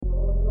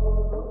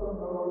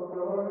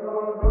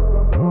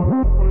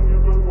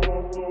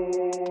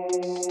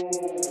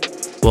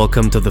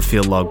Welcome to the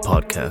Field Log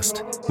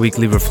Podcast,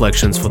 weekly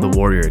reflections for the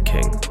Warrior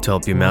King to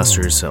help you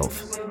master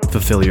yourself,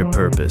 fulfill your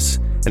purpose,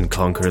 and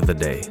conquer the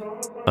day.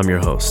 I'm your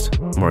host,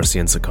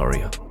 Marcian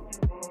Zakaria.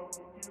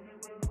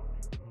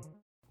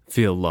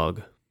 Field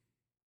Log,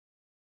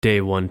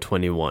 Day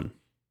 121.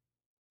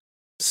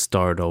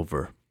 Start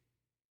over.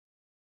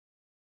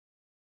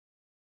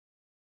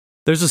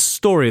 There's a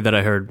story that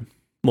I heard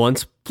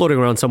once, floating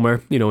around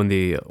somewhere. In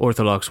the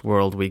Orthodox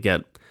world, we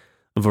get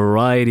a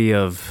variety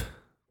of,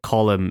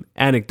 call them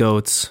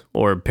anecdotes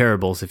or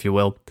parables, if you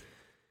will.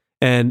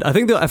 And I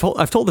think that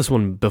I've told this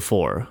one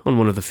before on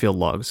one of the field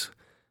logs,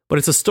 but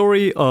it's a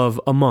story of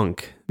a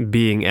monk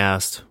being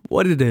asked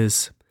what it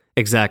is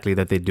exactly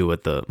that they do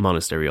at the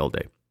monastery all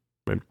day.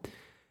 Right?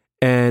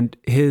 And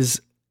his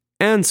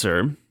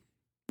answer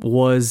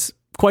was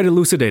quite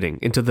elucidating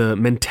into the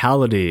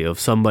mentality of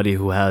somebody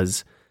who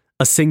has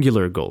a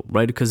singular goal,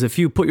 right? Because if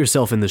you put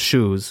yourself in the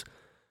shoes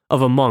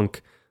of a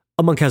monk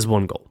has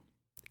one goal,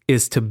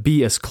 is to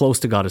be as close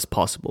to God as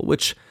possible,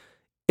 which,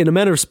 in a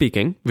manner of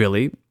speaking,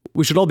 really,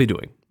 we should all be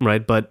doing,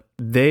 right? But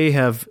they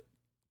have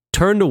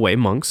turned away,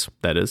 monks,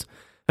 that is,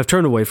 have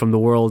turned away from the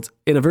world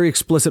in a very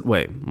explicit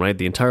way, right?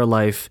 The entire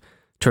life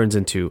turns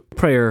into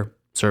prayer,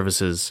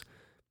 services,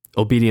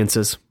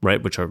 obediences,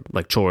 right? Which are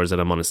like chores at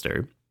a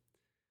monastery.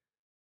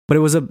 But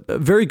it was a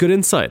very good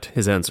insight,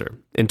 his answer,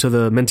 into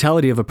the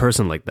mentality of a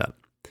person like that,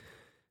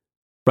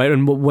 right?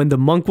 And when the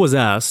monk was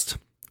asked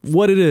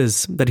what it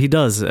is that he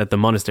does at the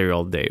monastery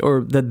all day,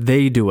 or that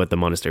they do at the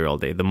monastery all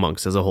day, the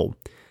monks as a whole,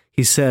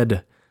 he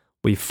said,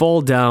 we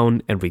fall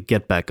down and we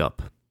get back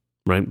up,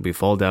 right? We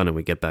fall down and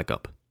we get back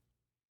up.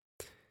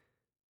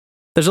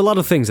 There's a lot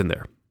of things in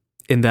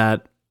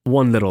that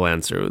one little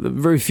answer,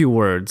 very few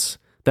words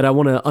that I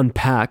want to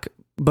unpack,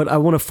 but I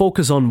want to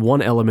focus on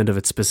one element of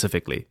it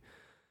specifically,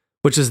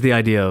 which is the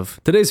idea of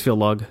today's field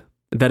log,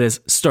 that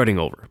is starting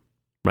over,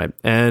 right?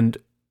 And,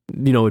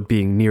 it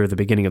being near the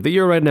beginning of the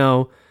year right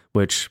now,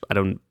 which I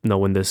don't know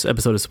when this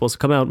episode is supposed to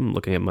come out. I'm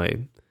looking at my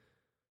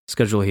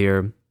schedule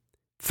here.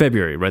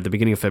 February, right? The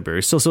beginning of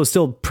February. So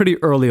still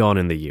pretty early on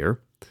in the year.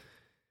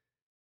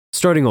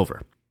 Starting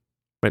over,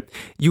 right?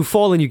 You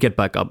fall and you get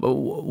back up.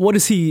 What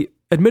is he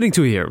admitting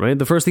to here, right?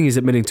 The first thing he's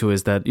admitting to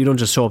is that you don't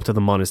just show up to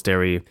the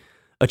monastery,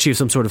 achieve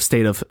some sort of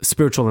state of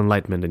spiritual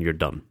enlightenment, and you're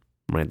done,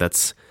 right?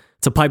 It's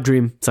a pipe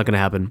dream. It's not going to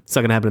happen. It's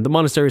not going to happen in the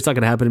monastery. It's not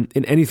going to happen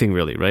in anything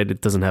really, right? It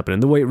doesn't happen in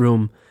the weight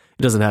room.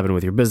 It doesn't happen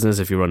with your business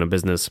if you run a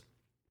business.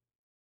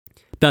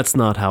 That's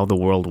not how the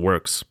world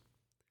works.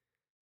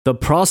 The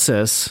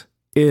process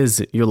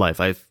is your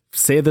life. I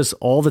say this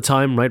all the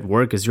time, right?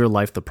 Work is your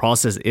life. The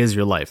process is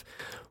your life.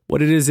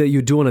 What it is that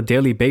you do on a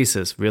daily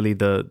basis, really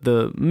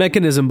the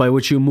mechanism by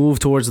which you move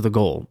towards the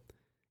goal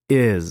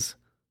is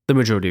the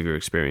majority of your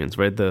experience,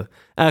 right? The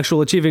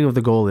actual achieving of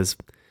the goal is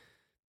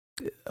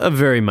a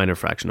very minor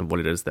fraction of what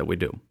it is that we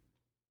do.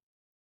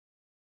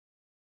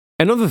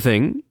 Another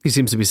thing he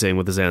seems to be saying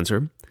with his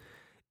answer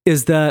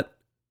is that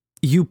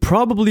you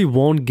probably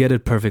won't get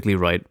it perfectly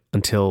right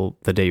until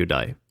the day you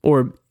die.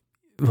 Or,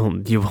 well,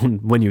 you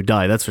won't when you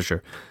die, that's for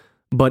sure.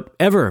 But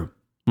ever,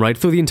 right?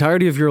 Through the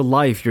entirety of your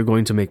life, you're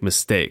going to make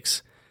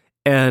mistakes.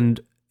 And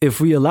if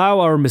we allow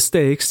our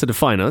mistakes to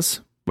define us,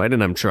 right?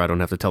 And I'm sure I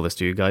don't have to tell this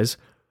to you guys.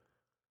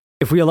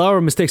 If we allow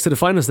our mistakes to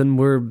define us, then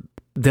we're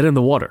dead in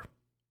the water,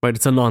 right?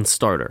 It's a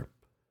non-starter.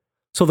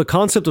 So the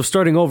concept of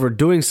starting over,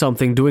 doing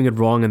something, doing it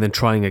wrong, and then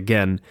trying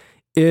again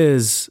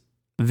is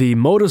the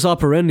modus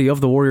operandi of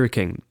the Warrior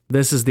King.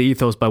 This is the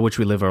ethos by which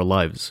we live our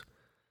lives.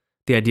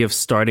 The idea of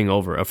starting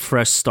over, a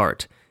fresh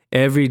start.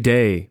 Every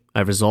day,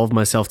 I resolve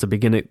myself to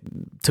begin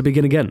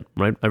again,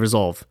 right? I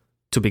resolve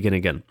to begin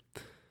again.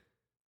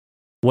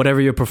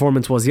 Whatever your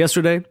performance was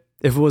yesterday,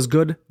 if it was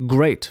good,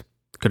 great.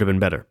 Could have been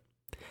better.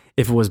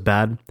 If it was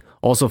bad,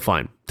 also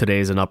fine. Today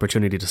is an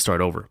opportunity to start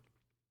over.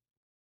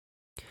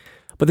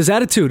 But this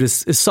attitude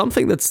is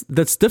something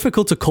that's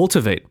difficult to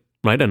cultivate,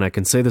 right? And I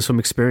can say this from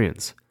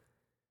experience.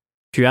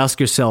 If you ask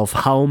yourself,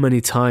 how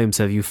many times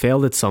have you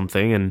failed at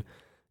something and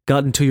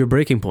gotten to your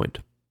breaking point,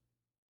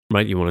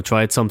 right? You want to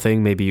try at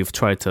something. Maybe you've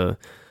tried to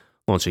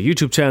launch a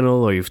YouTube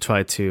channel, or you've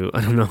tried to,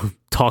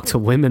 talk to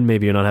women.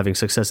 Maybe you're not having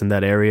success in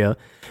that area.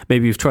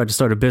 Maybe you've tried to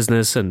start a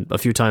business and a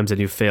few times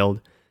and you've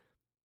failed.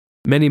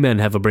 Many men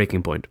have a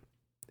breaking point.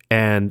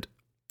 And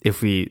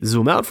if we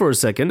zoom out for a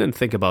second and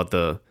think about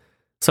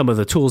some of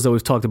the tools that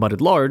we've talked about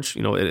at large,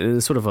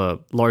 in sort of a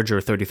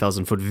larger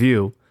 30,000 foot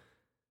view,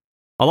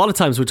 a lot of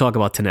times we talk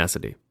about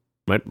tenacity,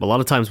 right? A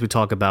lot of times we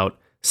talk about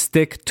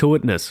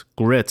stick-to-itness,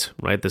 grit,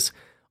 right? This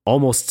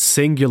almost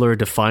singular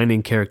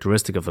defining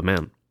characteristic of the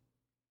man.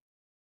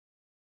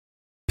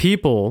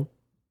 People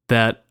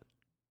that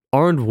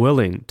aren't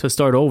willing to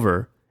start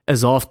over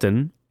as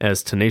often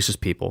as tenacious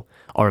people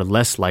are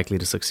less likely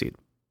to succeed.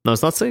 Now,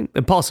 it's not saying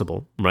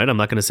impossible, right? I'm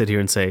not going to sit here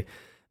and say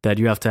that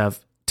you have to have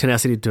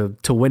tenacity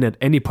to win at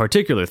any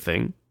particular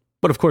thing.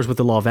 But of course, with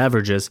the law of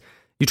averages,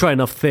 you try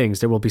enough things,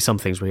 there will be some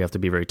things where you have to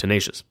be very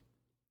tenacious.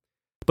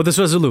 But this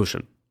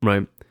resolution,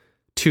 right?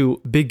 To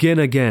begin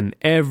again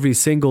every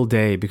single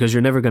day, because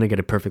you're never going to get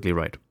it perfectly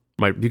right?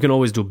 You can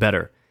always do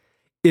better.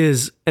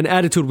 is an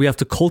attitude we have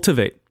to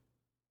cultivate,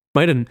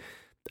 right? And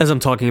as I'm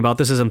talking about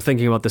this, as I'm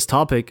thinking about this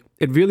topic,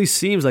 it really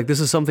seems like this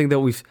is something that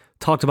we've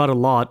talked about a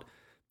lot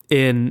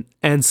in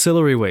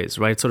ancillary ways,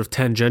 right? Sort of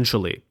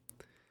tangentially.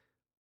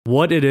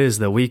 What it is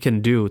that we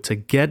can do to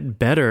get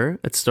better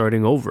at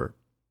starting over.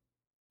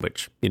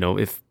 Which,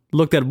 if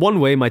looked at one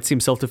way might seem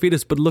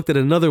self-defeatist, but looked at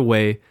another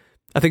way,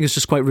 I think it's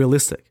just quite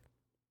realistic.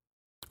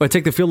 Right,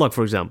 take the field log,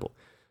 for example.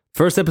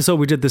 First episode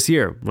we did this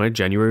year, right?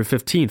 January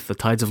 15th, The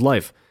Tides of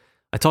Life.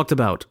 I talked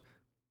about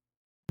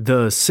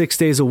the 6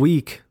 days a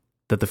week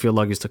that the field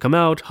log used to come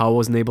out, how I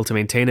wasn't able to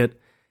maintain it,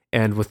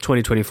 and with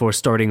 2024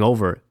 starting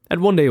over at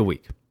 1 day a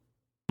week,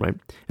 right?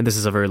 And this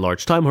is a very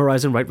large time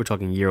horizon, right? We're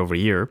talking year over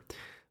year.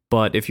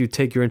 But if you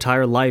take your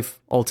entire life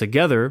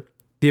altogether,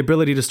 the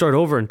ability to start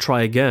over and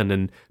try again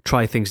and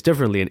try things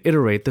differently and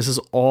iterate, this is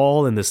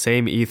all in the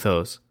same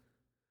ethos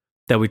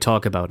that we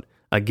talk about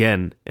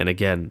again and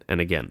again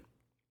and again.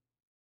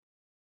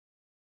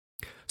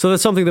 So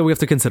that's something that we have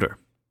to consider,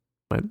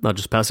 right? Not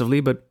just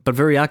passively, but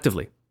very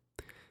actively.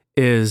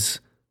 Is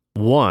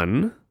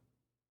one,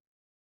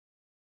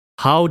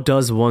 how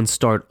does one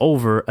start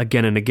over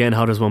again and again?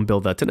 How does one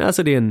build that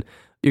tenacity? And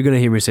you're going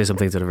to hear me say some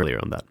things that are earlier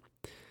on that.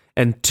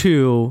 And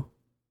two,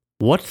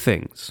 what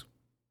things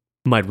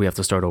might we have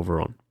to start over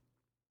on?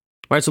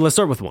 All right, so let's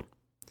start with one.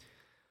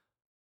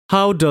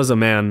 How does a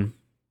man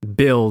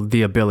build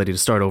the ability to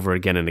start over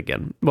again and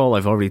again? Well,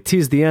 I've already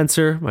teased the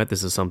answer, right?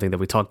 This is something that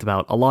we talked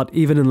about a lot,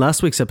 even in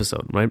last week's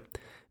episode, right?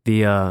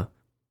 The,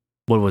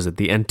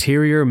 the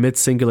anterior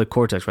mid-cingulate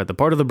cortex, right? The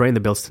part of the brain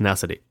that builds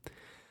tenacity.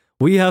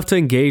 We have to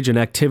engage in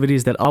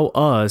activities that allow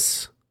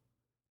us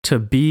to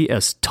be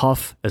as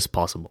tough as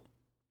possible,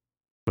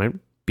 right?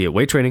 Be it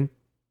weight training,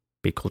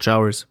 be it cold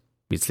showers,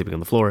 be it sleeping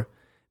on the floor,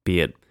 be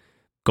it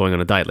going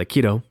on a diet like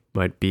keto,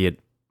 right? Be it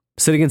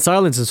sitting in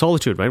silence and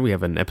solitude, right? We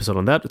have an episode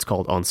on that. It's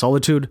called On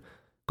Solitude.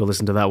 Go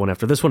listen to that one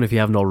after this one if you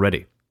haven't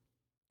already.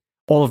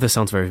 All of this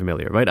sounds very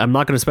familiar, right? I'm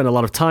not going to spend a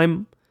lot of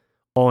time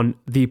on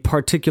the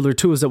particular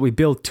tools that we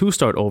build to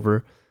start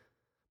over,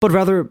 but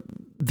rather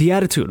the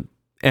attitude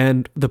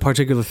and the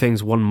particular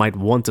things one might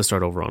want to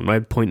start over on,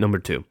 right? Point number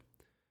 2.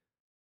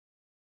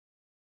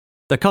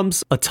 There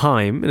comes a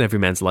time in every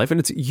man's life, and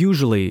it's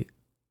usually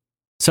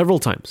several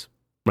times,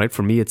 right?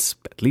 For me, it's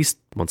at least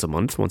once a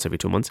month, once every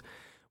 2 months,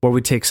 where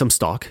we take some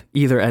stock,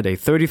 either at a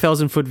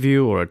 30,000 foot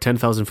view or a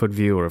 10,000 foot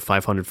view or a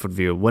 500 foot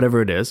view,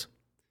 whatever it is,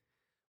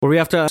 where we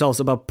have to ask ourselves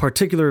about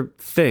particular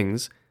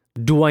things.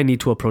 Do I need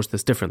to approach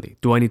this differently?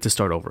 Do I need to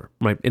start over,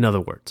 right? In other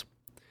words.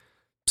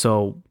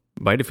 So,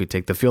 right, if we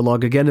take the field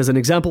log again as an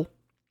example,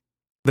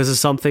 this is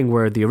something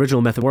where the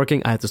original method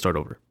working, I had to start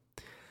over.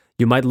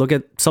 You might look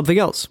at something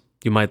else.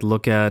 You might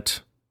look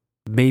at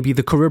maybe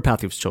the career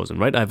path you've chosen,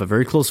 right? I have a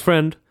very close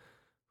friend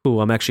who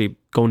I'm actually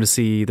going to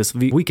see this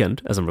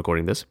weekend as I'm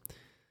recording this.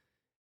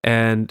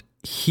 And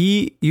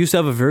he used to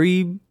have a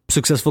very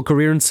successful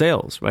career in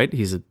sales, right?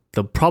 He's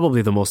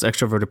probably the most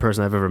extroverted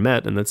person I've ever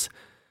met, and that's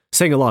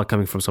saying a lot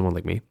coming from someone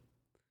like me.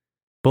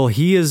 Well,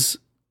 he is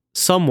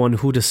someone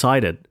who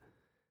decided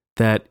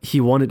that he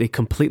wanted a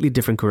completely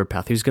different career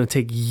path. He was going to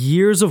take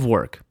years of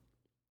work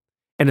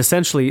and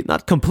essentially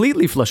not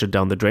completely flush it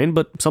down the drain,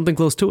 but something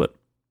close to it.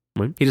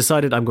 Right? He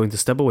decided, I'm going to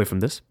step away from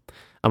this.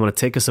 I'm going to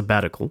take a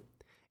sabbatical,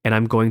 and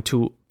I'm going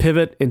to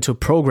pivot into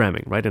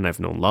programming, right? And I've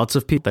known lots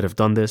of people that have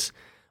done this,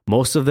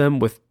 most of them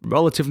with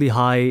relatively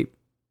high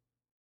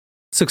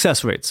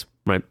success rates,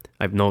 right?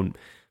 I've known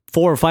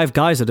 4 or 5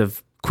 guys that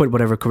have quit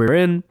whatever career they're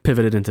in,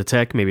 pivoted into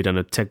tech, maybe done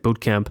a tech boot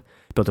camp,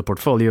 built a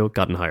portfolio,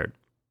 gotten hired.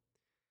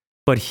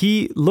 But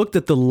he looked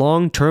at the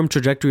long-term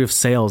trajectory of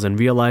sales and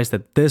realized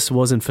that this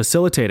wasn't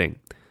facilitating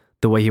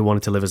the way he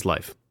wanted to live his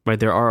life, right?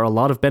 There are a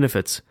lot of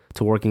benefits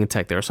to working in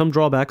tech. There are some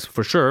drawbacks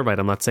for sure, right?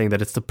 I'm not saying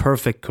that it's the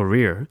perfect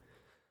career,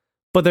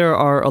 but there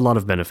are a lot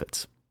of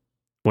benefits.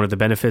 One of the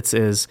benefits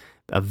is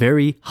a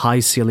very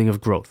high ceiling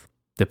of growth.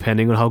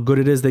 Depending on how good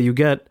it is that you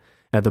get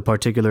at the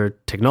particular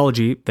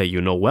technology that you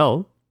know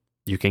well,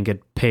 you can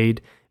get paid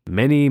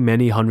many,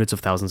 many hundreds of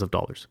thousands of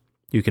dollars.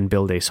 You can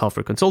build a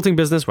software consulting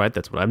business, right?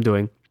 That's what I'm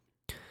doing.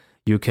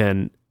 You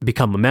can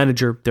become a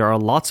manager. There are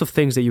lots of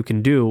things that you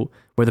can do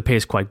where the pay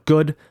is quite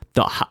good.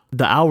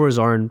 The hours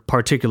aren't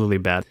particularly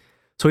bad.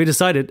 So he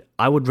decided,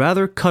 I would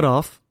rather cut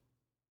off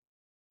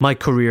my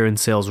career in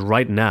sales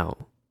right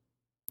now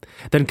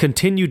than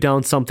continue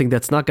down something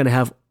that's not going to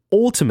have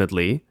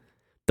ultimately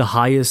the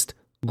highest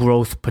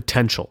growth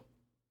potential.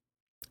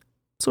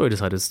 So he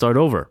decided to start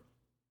over.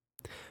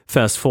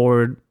 Fast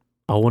forward,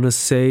 I want to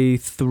say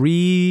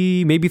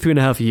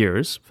 3.5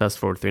 years. Fast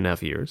forward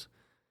 3.5 years.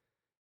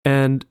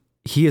 And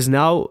he is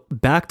now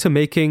back to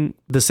making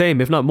the same,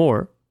 if not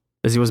more,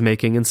 as he was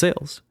making in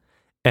sales.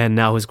 And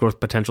now his growth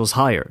potential is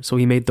higher. So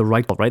he made the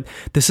right call, right?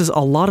 This is a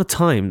lot of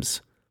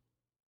times,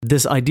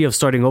 this idea of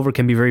starting over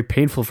can be very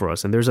painful for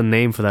us. And there's a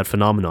name for that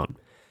phenomenon.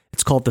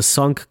 It's called the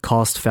sunk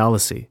cost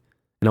fallacy.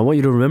 And I want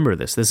you to remember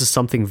this. This is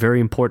something very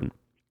important.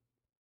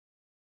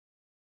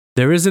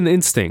 There is an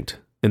instinct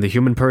in the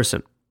human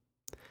person.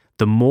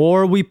 The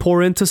more we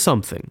pour into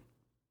something,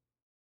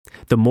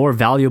 the more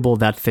valuable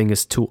that thing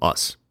is to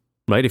us.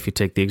 right? If you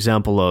take the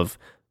example of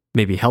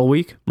maybe Hell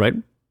Week, right?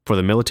 For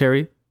the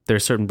military, there are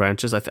certain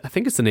branches, I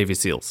think it's the Navy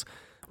SEALs,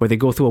 where they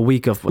go through a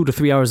week of 2 to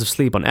 3 hours of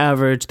sleep on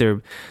average.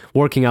 They're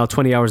working out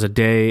 20 hours a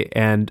day.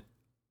 And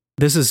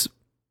this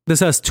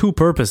has two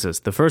purposes.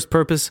 The first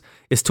purpose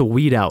is to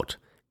weed out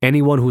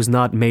anyone who's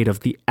not made of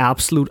the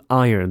absolute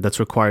iron that's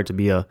required to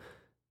be an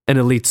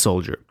elite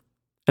soldier.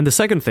 And the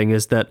second thing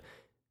is that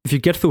if you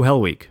get through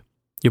Hell Week,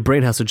 your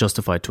brain has to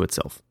justify it to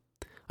itself.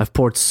 I've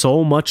poured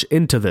so much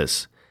into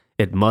this,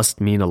 it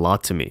must mean a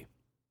lot to me.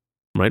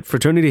 Right?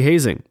 Fraternity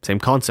hazing, same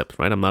concept,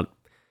 right? I'm not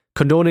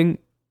condoning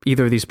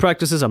either of these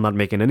practices. I'm not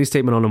making any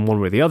statement on them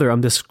one way or the other.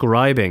 I'm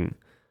describing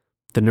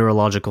the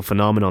neurological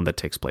phenomenon that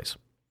takes place.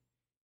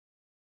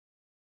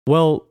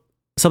 Well,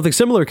 something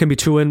similar can be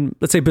true in,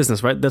 let's say,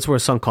 business, right? That's where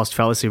sunk cost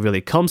fallacy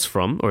really comes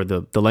from, or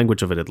the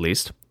language of it at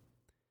least.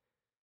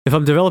 If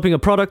I'm developing a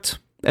product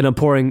and I'm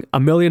pouring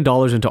 $1 million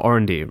into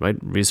R&D, right?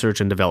 Research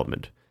and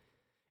development.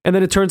 And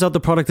then it turns out the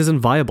product isn't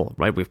viable,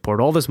 right? We've poured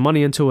all this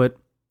money into it.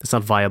 It's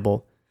not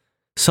viable.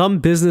 Some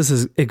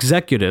business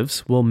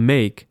executives will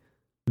make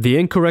the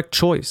incorrect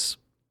choice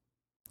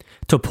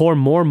to pour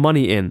more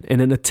money in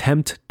an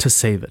attempt to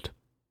save it.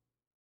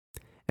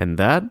 And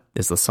that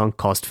is the sunk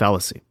cost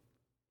fallacy.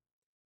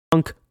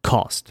 Sunk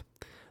cost.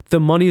 The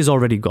money is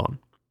already gone.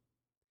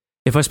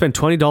 If I spend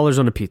 $20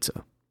 on a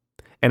pizza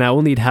and I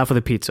only eat half of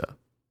the pizza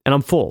and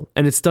I'm full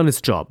and it's done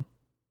its job,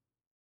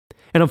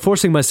 and I'm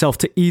forcing myself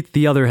to eat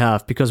the other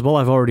half because, well,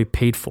 I've already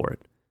paid for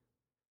it.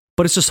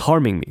 But it's just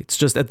harming me. It's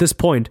just at this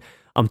point,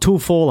 I'm too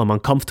full, I'm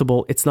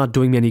uncomfortable, it's not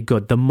doing me any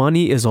good. The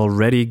money is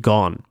already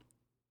gone.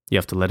 You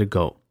have to let it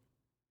go.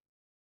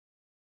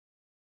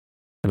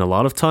 And a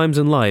lot of times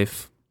in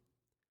life,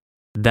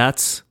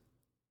 that's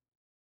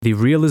the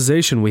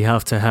realization we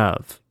have to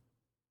have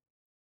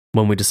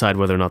when we decide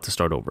whether or not to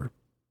start over.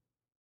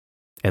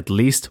 At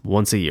least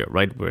once a year,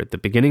 right? We're at the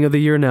beginning of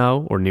the year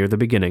now, or near the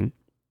beginning.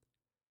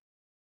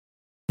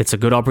 It's a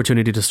good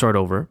opportunity to start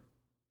over,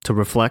 to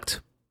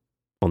reflect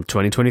on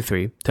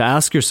 2023, to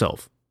ask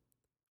yourself,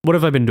 what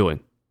have I been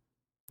doing?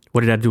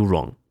 What did I do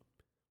wrong?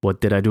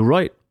 What did I do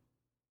right?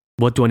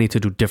 What do I need to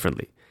do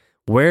differently?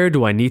 Where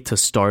do I need to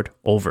start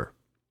over?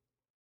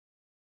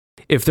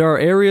 If there are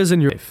areas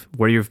in your life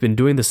where you've been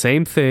doing the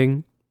same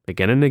thing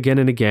again and again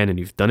and again and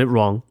you've done it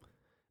wrong,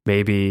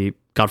 maybe,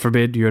 God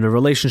forbid, you're in a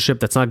relationship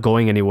that's not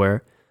going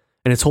anywhere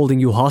and it's holding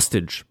you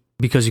hostage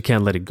because you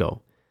can't let it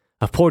go.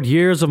 I've poured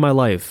years of my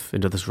life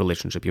into this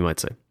relationship, you might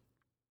say.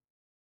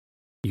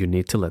 You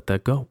need to let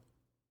that go.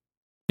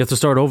 You have to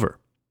start over.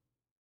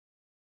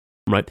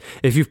 Right?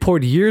 If you've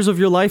poured years of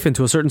your life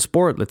into a certain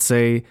sport, let's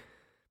say,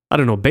 I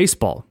don't know,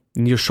 baseball,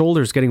 and your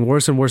shoulder's getting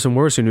worse and worse and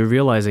worse, and you're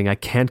realizing, I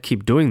can't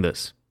keep doing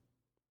this.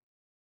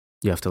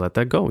 You have to let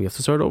that go. You have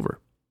to start over.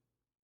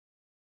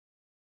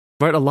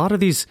 Right? A lot of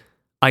these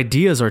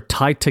ideas are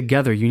tied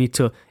together. You need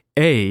to,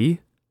 A,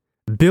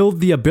 build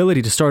the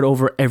ability to start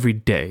over every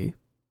day,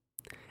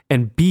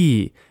 and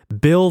B,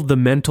 build the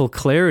mental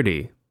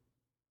clarity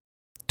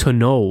to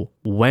know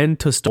when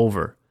to start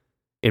over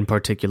in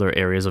particular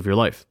areas of your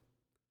life.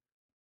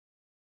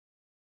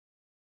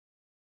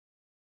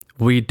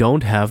 We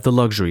don't have the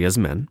luxury as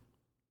men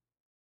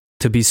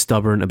to be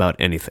stubborn about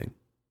anything.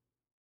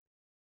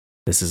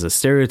 This is a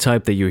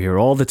stereotype that you hear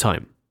all the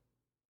time.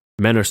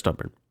 Men are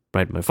stubborn,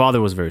 right? My father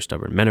was very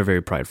stubborn. Men are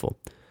very prideful.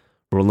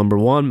 Rule number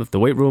 1 of the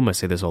weight room, I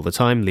say this all the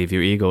time, leave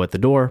your ego at the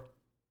door.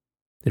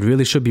 It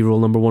really should be rule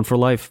number 1 for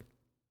life.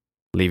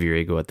 Leave your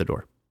ego at the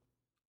door.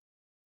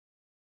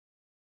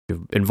 If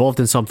you're involved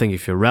in something,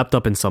 if you're wrapped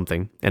up in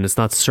something, and it's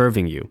not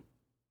serving you,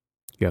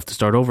 you have to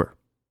start over.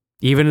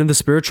 Even in the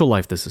spiritual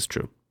life, this is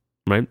true.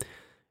 Right?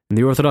 In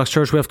the Orthodox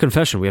Church, we have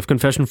confession. We have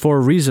confession for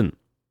a reason.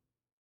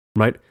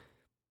 Right?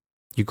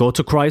 You go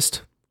to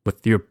Christ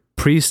with your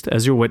priest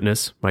as your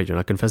witness. Right? You're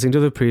not confessing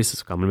to the priest.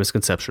 It's a common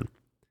misconception.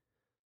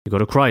 You go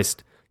to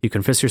Christ. You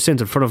confess your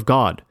sins in front of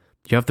God.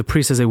 You have the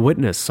priest as a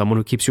witness, someone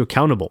who keeps you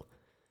accountable.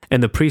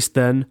 And the priest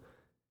then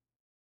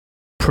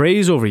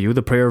prays over you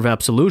the prayer of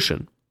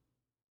absolution.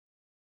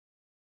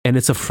 And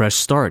it's a fresh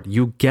start.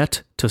 You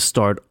get to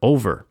start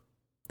over.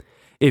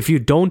 If you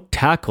don't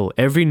tackle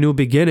every new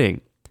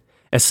beginning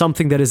as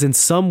something that is in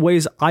some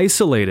ways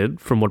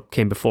isolated from what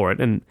came before it,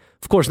 and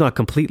of course not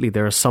completely,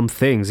 there are some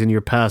things in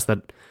your past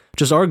that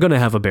just are going to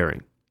have a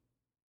bearing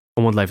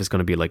on what life is going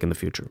to be like in the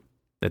future.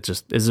 That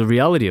just is the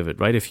reality of it,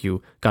 right? If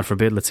you, God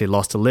forbid, let's say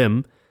lost a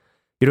limb,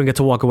 you don't get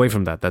to walk away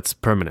from that. That's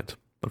permanent,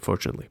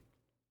 unfortunately.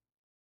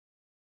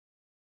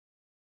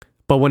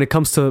 But when it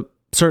comes to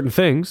certain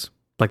things,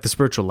 like the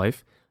spiritual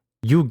life,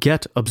 you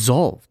get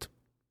absolved.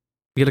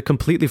 You get a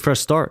completely fresh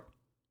start.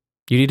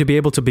 You need to be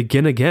able to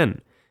begin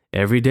again.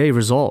 Every day,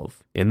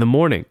 resolve. In the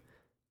morning,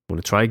 I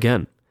want to try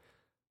again.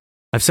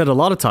 I've said a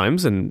lot of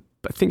times, and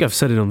I think I've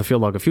said it on the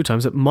field log a few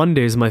times, that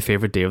Monday is my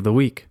favorite day of the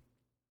week.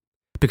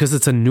 Because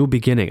it's a new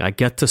beginning. I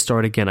get to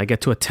start again. I get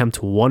to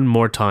attempt one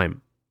more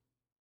time.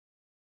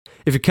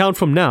 If you count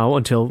from now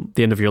until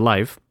the end of your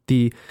life,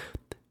 the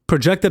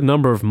projected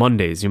number of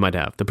Mondays you might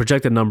have, the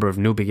projected number of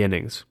new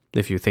beginnings,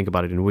 if you think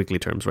about it in weekly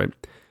terms, right?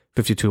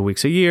 52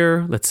 weeks a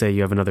year. Let's say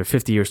you have another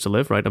 50 years to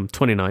live, right? I'm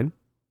 29.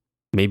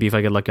 Maybe if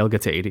I get lucky, I'll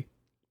get to 80.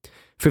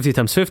 50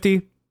 times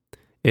 50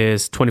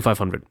 is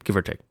 2,500, give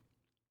or take.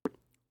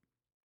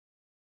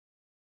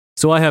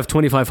 So I have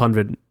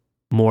 2,500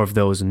 more of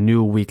those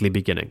new weekly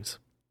beginnings.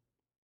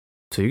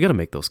 So you got to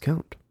make those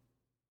count.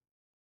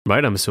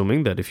 Right? I'm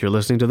assuming that if you're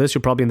listening to this,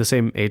 you're probably in the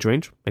same age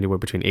range, anywhere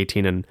between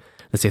 18 and,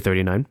 let's say,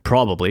 39.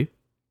 Probably.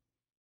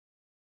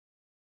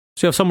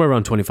 So you have somewhere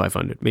around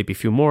 2,500. Maybe a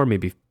few more,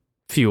 maybe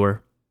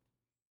fewer.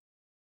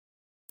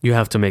 You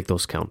have to make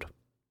those count.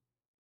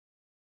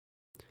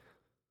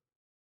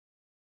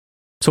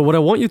 So what I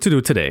want you to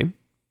do today,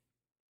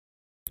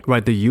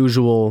 right, the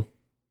usual,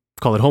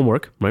 call it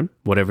homework, right?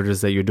 Whatever it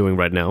is that you're doing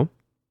right now.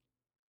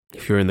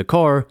 If you're in the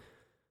car,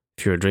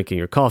 if you're drinking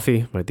your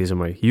coffee, right, these are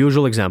my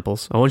usual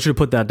examples. I want you to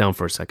put that down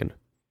for a second.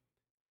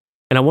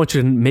 And I want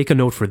you to make a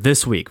note for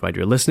this week, right?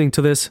 You're listening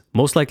to this,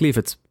 most likely if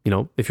it's,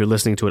 if you're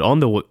listening to it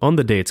on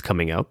the day it's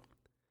coming out,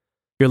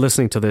 you're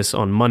listening to this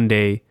on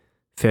Monday,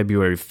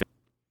 February 5th.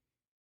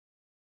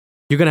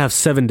 You're going to have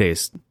 7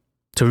 days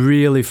to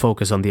really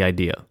focus on the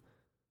idea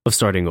of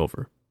starting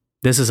over.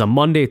 This is a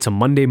Monday, it's a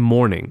Monday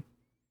morning.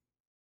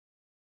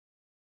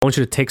 I want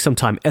you to take some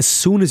time as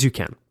soon as you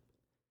can.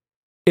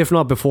 If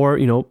not before,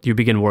 you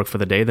begin work for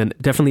the day, then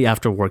definitely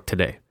after work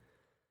today.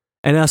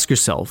 And ask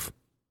yourself,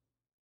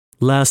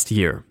 last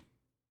year,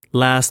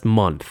 last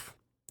month,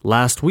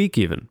 last week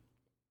even,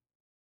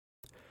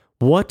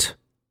 what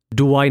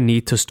do I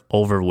need to start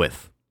over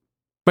with?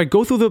 Right,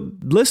 go through the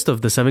list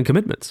of the 7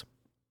 commitments.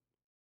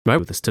 Right,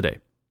 with this today.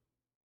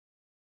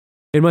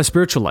 In my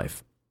spiritual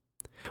life,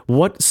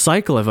 what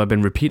cycle have I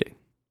been repeating?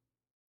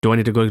 Do I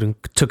need to go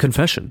to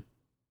confession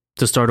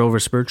to start over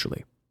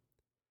spiritually?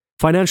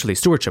 Financially,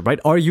 stewardship, right?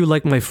 Are you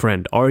like my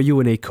friend? Are you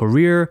in a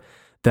career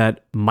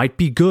that might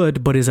be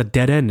good, but is a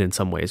dead end in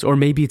some ways? Or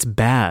maybe it's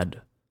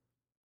bad,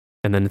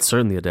 and then it's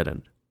certainly a dead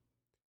end.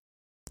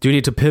 Do you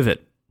need to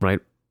pivot, right?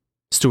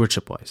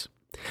 Stewardship-wise.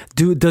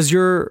 Does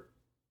your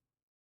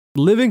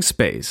living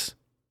space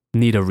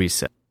need a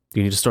reset? Do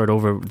you need to start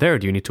over there?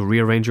 Do you need to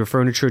rearrange your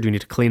furniture? Do you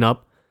need to clean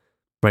up,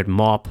 right?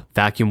 Mop,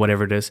 vacuum,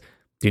 whatever it is.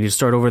 Do you need to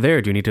start over there?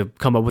 Do you need to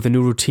come up with a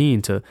new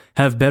routine to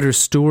have better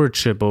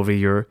stewardship over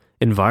your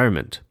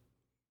environment?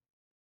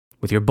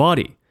 With your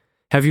body,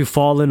 have you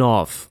fallen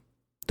off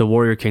the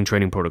Warrior King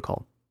training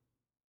protocol?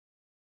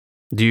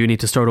 Do you need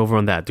to start over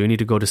on that? Do you need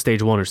to go to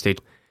stage 1 or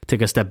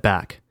take a step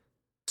back?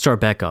 Start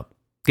back up.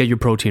 Get your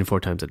protein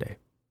 4 times a day,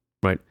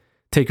 right?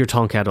 Take your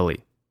Tonkat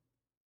Ali,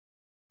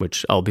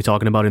 which I'll be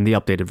talking about in the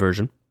updated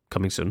version,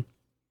 coming soon.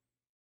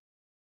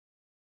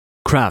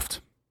 Craft.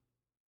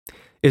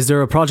 Is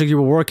there a project you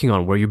were working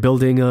on? Were you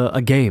building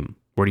a game?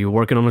 Were you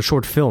working on a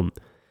short film?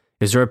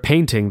 Is there a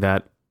painting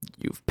that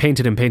you've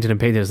painted and painted and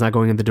painted, it's not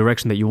going in the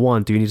direction that you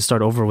want? Do you need to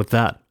start over with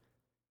that?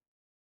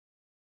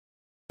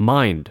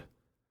 Mind.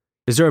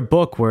 Is there a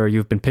book where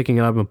you've been picking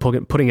it up and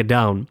putting it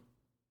down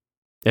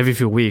every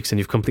few weeks and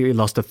you've completely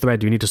lost the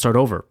thread? Do you need to start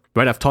over?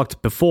 Right? I've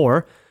talked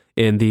before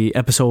in the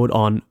episode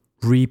on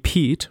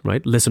repeat,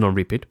 right? Listen on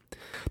repeat,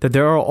 that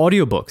there are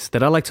audiobooks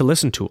that I like to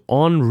listen to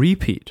on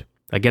repeat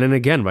again and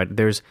again, right?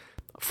 There's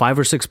 5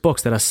 or 6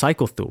 books that I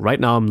cycle through. Right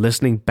now I'm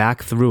listening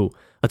back through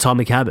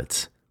Atomic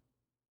Habits.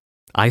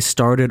 I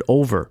started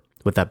over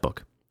with that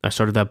book. I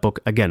started that book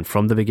again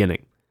from the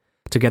beginning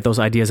to get those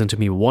ideas into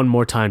me one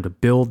more time to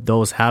build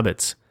those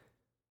habits.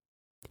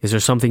 Is there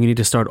something you need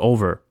to start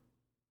over?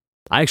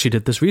 I actually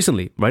did this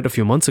recently, right? A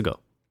few months ago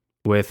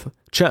with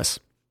chess.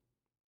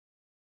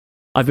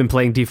 I've been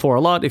playing D4 a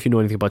lot. If you know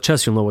anything about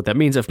chess, you'll know what that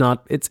means. If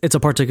not, it's a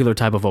particular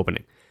type of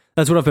opening.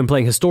 That's what I've been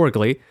playing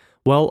historically.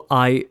 Well,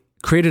 I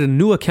created a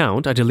new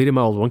account. I deleted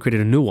my old one,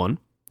 created a new one.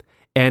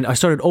 And I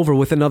started over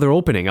with another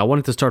opening. I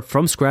wanted to start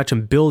from scratch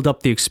and build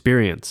up the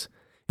experience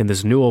in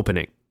this new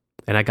opening.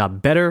 And I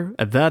got better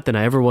at that than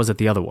I ever was at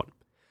the other one.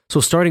 So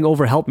starting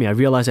over helped me. I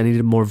realized I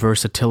needed more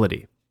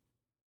versatility.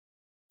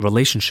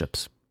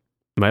 Relationships,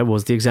 right?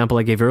 Was the example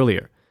I gave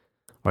earlier.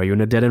 Are you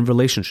in a dead-end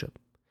relationship?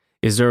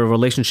 Is there a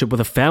relationship with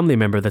a family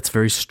member that's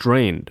very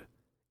strained?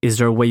 Is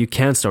there a way you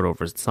can start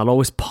over? It's not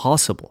always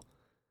possible.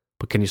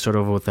 But can you start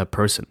over with that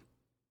person?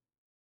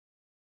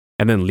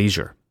 And then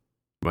leisure.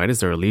 Right?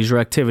 Is there a leisure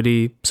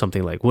activity,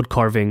 something like wood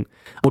carving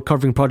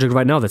project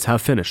right now that's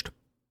half finished,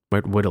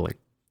 right? Whittling.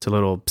 It's a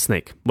little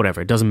snake, whatever.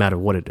 It doesn't matter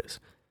what it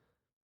is.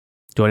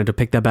 Do I need to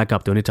pick that back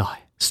up? Do I need to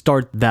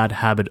start that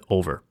habit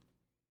over?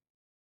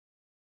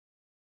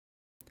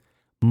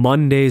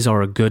 Mondays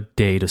are a good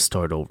day to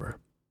start over.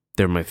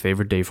 They're my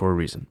favorite day for a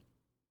reason.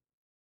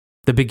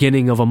 The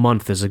beginning of a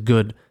month is a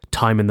good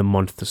time in the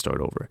month to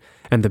start over.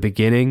 And the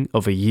beginning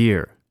of a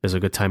year is a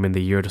good time in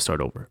the year to start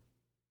over.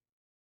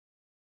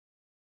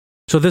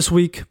 So this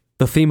week,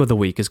 the theme of the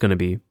week is going to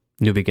be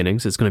new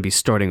beginnings. It's going to be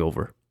starting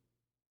over.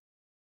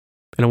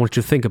 And I want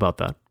you to think about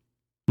that,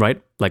 right?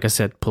 Like I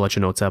said, pull out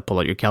your notes app, pull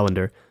out your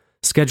calendar,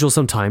 schedule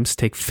some times,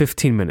 take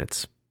 15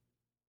 minutes,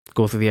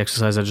 go through the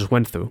exercise I just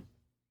went through,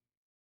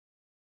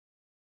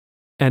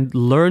 and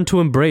learn to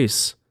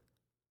embrace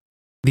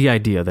the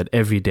idea that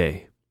every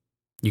day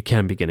you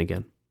can begin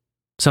again,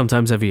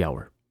 sometimes every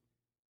hour.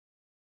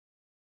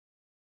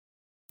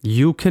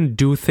 You can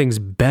do things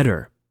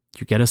better.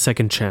 You get a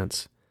second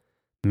chance.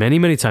 Many,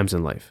 many times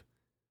in life.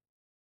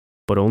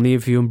 But only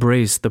if you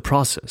embrace the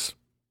process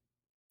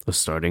of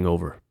starting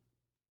over.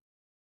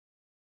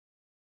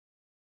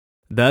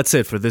 That's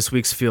it for this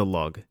week's Field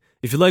Log.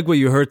 If you like what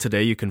you heard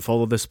today, you can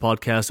follow this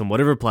podcast on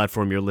whatever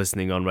platform you're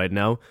listening on right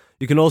now.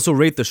 You can also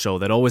rate the show.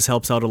 That always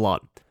helps out a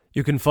lot.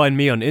 You can find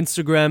me on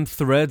Instagram,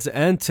 Threads,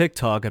 and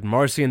TikTok at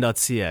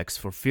Marcian.cx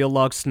for Field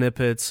Log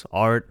snippets,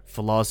 art,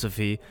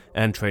 philosophy,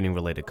 and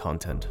training-related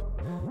content.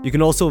 You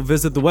can also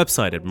visit the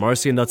website at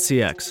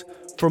Marcian.cx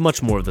for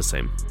much more of the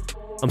same.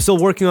 I'm still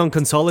working on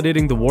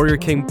consolidating the Warrior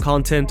King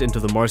content into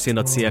the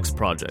Marcian.cx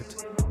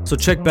project. So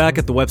check back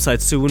at the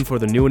website soon for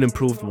the new and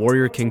improved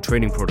Warrior King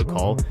training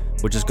protocol,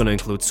 which is going to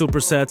include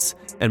supersets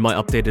and my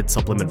updated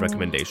supplement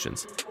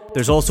recommendations.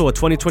 There's also a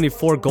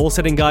 2024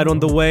 goal-setting guide on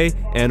the way,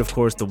 and of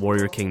course the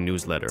Warrior King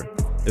newsletter.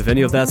 If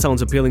any of that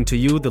sounds appealing to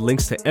you, the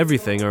links to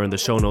everything are in the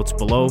show notes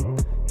below.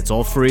 It's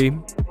all free,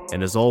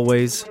 and as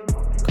always,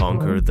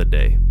 conquer the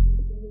day.